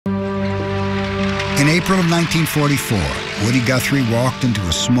In April of 1944, Woody Guthrie walked into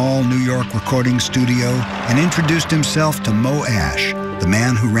a small New York recording studio and introduced himself to Mo Ash, the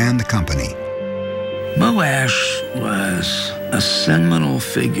man who ran the company. Mo Ash was a seminal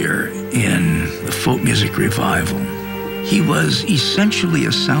figure in the folk music revival. He was essentially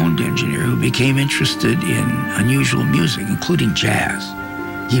a sound engineer who became interested in unusual music, including jazz.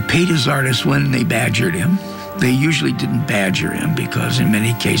 He paid his artists when they badgered him. They usually didn't badger him because in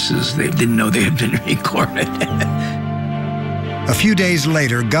many cases they didn't know they had been recorded. A few days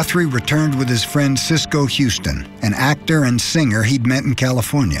later, Guthrie returned with his friend Cisco Houston, an actor and singer he'd met in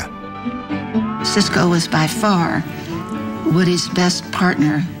California. Cisco was by far Woody's best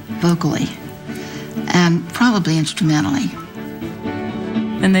partner vocally, and probably instrumentally.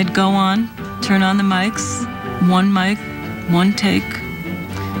 And they'd go on, turn on the mics, one mic, one take,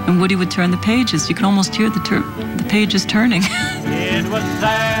 and Woody would turn the pages. You could almost hear the pages turning. It was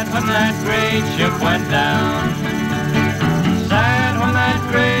sad when that great ship went down. Sad when that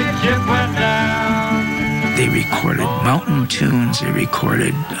great ship went down. They recorded mountain tunes, they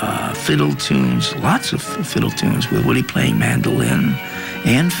recorded fiddle tunes, lots of fiddle tunes with Woody playing mandolin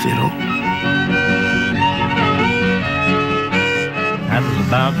and fiddle. That was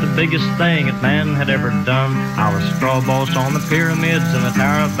about the biggest thing that man had ever done. I was straw boss on the pyramids and the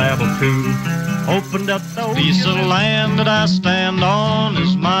Tower of Babel too. Opened up the piece of land that I stand on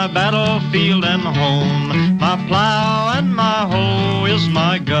is my battlefield and home. My plow and my hoe is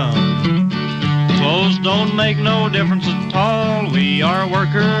my gun. Clothes don't make no difference at all. We are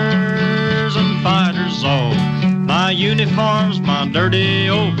workers and fighters all. My uniform's my dirty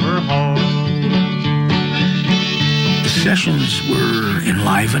overhaul. The sessions were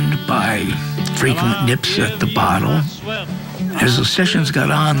enlivened by frequent nips at the bottle. As the sessions got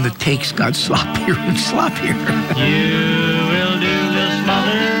on, the takes got sloppier and sloppier. You will do this,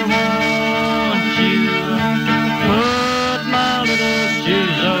 mother, won't you? Put my little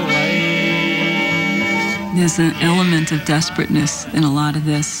shoes away. There's an element of desperateness in a lot of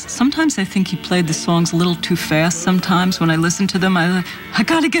this. Sometimes I think he played the songs a little too fast. Sometimes when I listen to them, I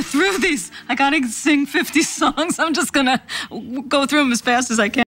gotta get through these. I gotta sing 50 songs. I'm just gonna go through them as fast as I can.